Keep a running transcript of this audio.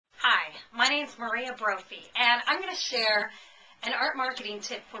name's Maria Brophy, and I'm going to share an art marketing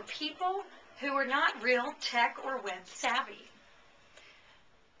tip for people who are not real tech or web savvy.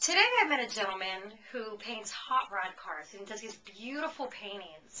 Today I met a gentleman who paints hot rod cars and does these beautiful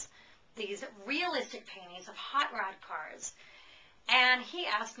paintings, these realistic paintings of hot rod cars. And he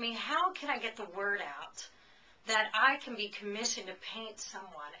asked me, how can I get the word out that I can be commissioned to paint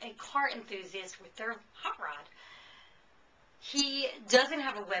someone, a car enthusiast, with their hot rod? He doesn't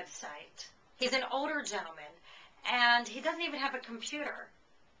have a website. He's an older gentleman, and he doesn't even have a computer.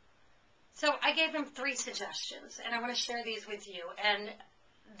 So I gave him 3 suggestions, and I want to share these with you. And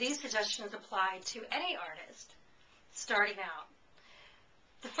these suggestions apply to any artist starting out.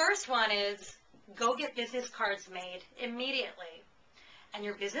 The first one is go get business cards made immediately. And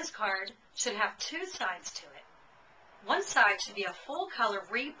your business card should have 2 sides to it. One side should be a full-color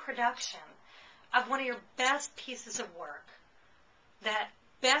reproduction of one of your best pieces of work that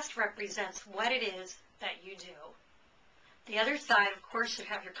best represents what it is that you do. The other side, of course, should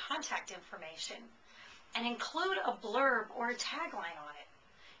have your contact information and include a blurb or a tagline on it.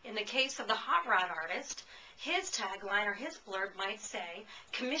 In the case of the hot rod artist, his tagline or his blurb might say,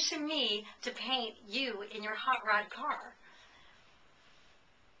 "Commission me to paint you in your hot rod car."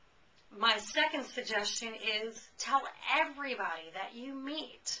 My second suggestion is tell everybody that you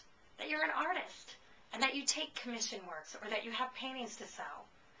meet that you're an artist and that you take commission works or that you have paintings to sell,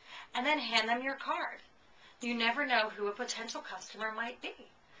 and then hand them your card. You never know who a potential customer might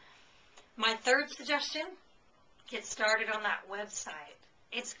be. My third suggestion, get started on that website.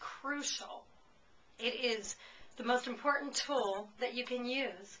 It's crucial. It is the most important tool that you can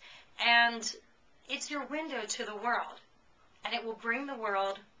use, and it's your window to the world, and it will bring the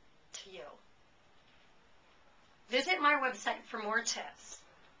world to you. Visit my website for more tips,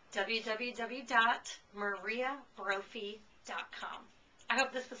 www.mariabrophy.com. I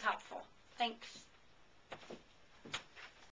hope this was helpful. Thanks.